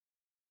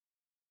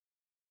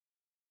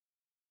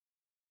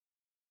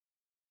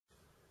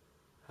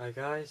Hi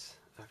guys,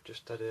 I've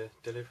just had a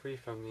delivery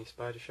from the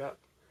spider shop.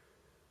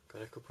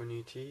 Got a couple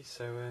new teas,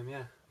 so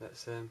yeah,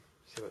 let's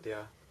see what they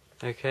are.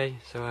 Okay,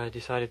 so I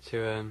decided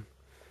to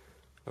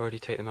already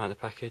take them out of the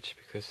package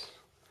because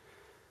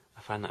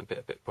I find that a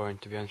bit boring,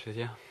 to be honest with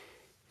you.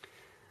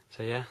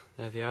 So yeah,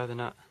 there they are. They're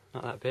not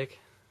that big.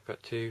 I've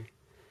got two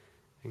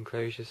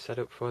enclosures set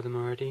up for them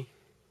already.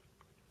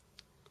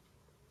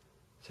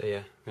 So yeah,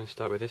 I'm going to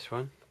start with this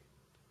one,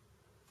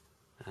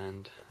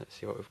 and let's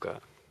see what we've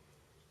got.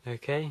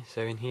 Okay,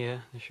 so in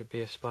here there should be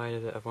a spider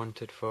that I've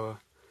wanted for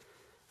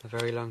a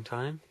very long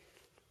time.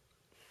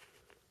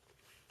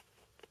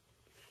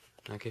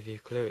 I'll give you a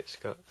clue, it's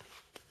got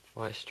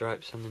white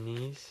stripes on the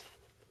knees,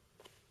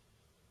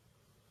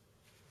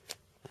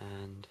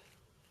 and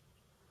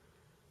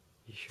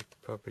you should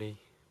probably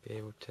be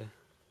able to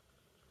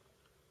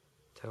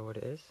tell what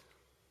it is.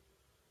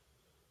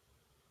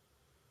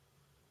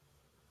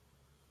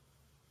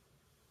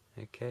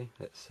 Okay,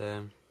 let's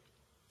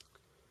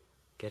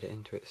get it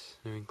into its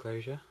new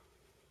enclosure.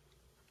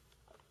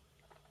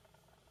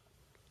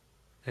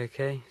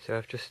 Okay, so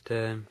I've just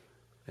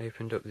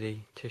opened up the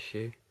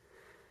tissue,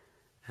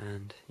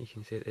 and you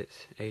can see that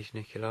it's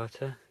Asian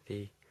Iculata,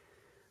 the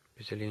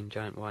Brazilian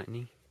giant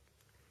whitening.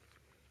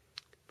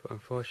 But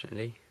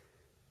unfortunately,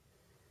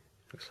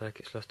 looks like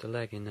it's lost a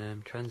leg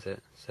in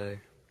transit, so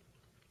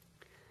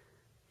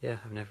yeah,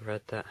 I've never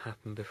had that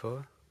happen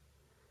before,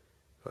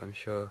 but I'm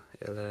sure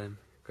it'll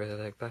grow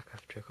the leg back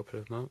after a couple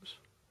of molts.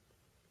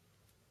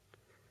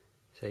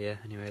 So yeah,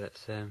 anyway,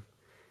 let's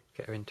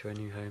get her into a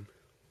new home.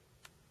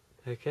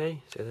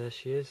 Okay, so there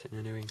she is in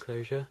a new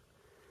enclosure.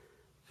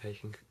 You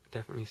can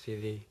definitely see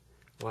the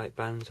white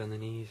bands on the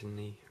knees and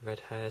the red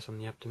hairs on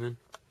the abdomen.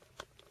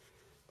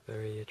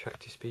 Very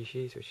attractive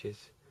species, which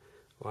is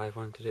why I've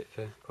wanted it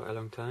for quite a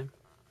long time.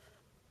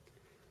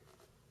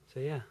 So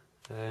yeah,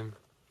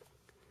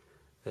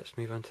 let's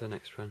move on to the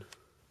next one.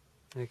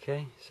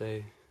 Okay,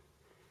 so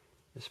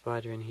the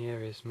spider in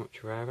here is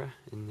much rarer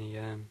in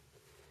the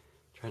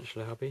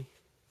tarantula hobby,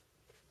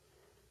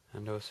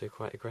 and also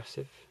quite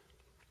aggressive.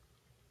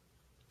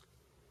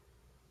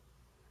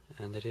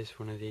 And it is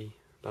one of the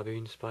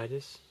baboon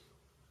spiders.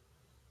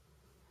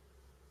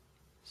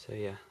 So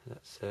yeah,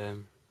 let's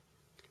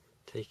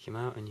take him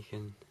out and you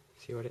can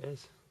see what it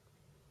is.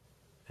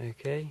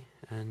 Okay,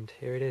 and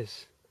here it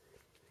is.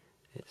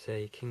 It's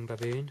a king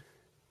baboon,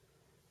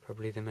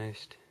 probably the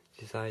most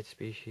desired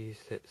species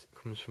that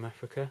comes from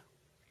Africa.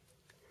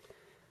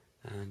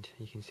 And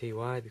you can see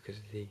why, because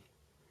of the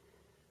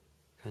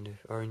kind of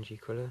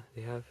orangey colour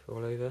they have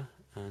all over,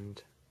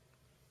 and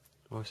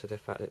also the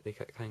fact that they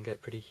can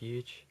get pretty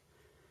huge,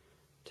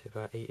 to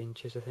about 8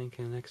 inches I think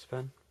in the leg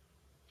span.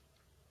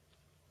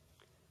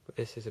 But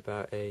this is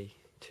about a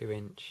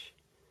 2-inch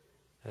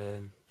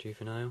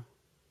juvenile,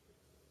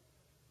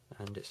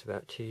 and it's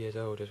about 2 years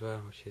old as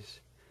well, which is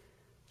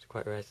it's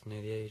quite rare to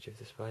know the age of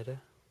the spider.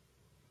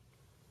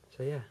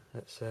 So yeah,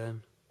 let's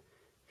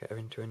get her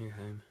into a new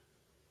home.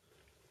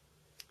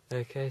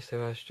 Okay,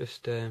 so I was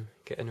just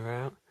getting her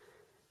out,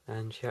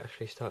 and she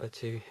actually started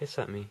to hiss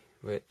at me,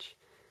 which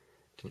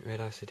I didn't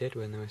realise they did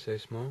when they were so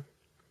small.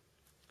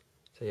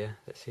 So yeah,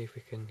 let's see if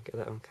we can get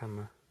that on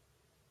camera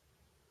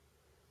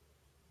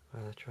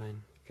while I try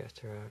and get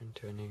her out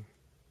into a new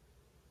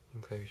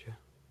enclosure.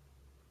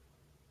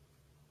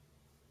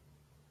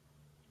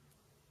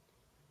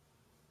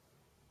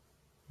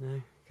 No,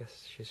 I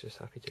guess she's just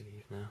happy to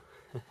leave now.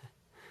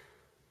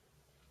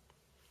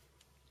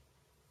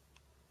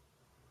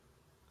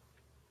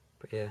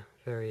 But yeah,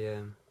 very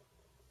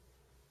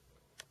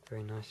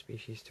nice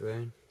species to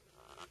own.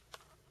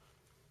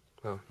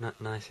 Well,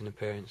 not nice in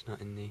appearance, not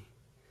in the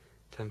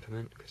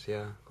temperament, because they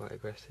are quite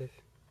aggressive.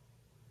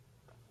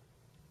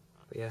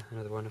 But yeah,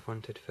 another one I've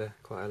wanted for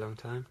quite a long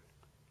time.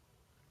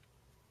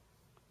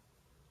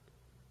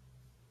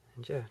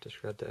 And yeah,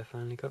 just glad that I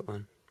finally got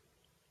one.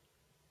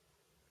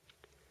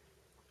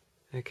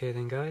 Okay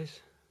then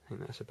guys, I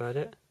think that's about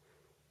it.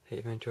 Hope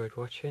you've enjoyed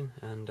watching,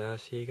 and I'll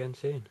see you again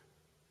soon.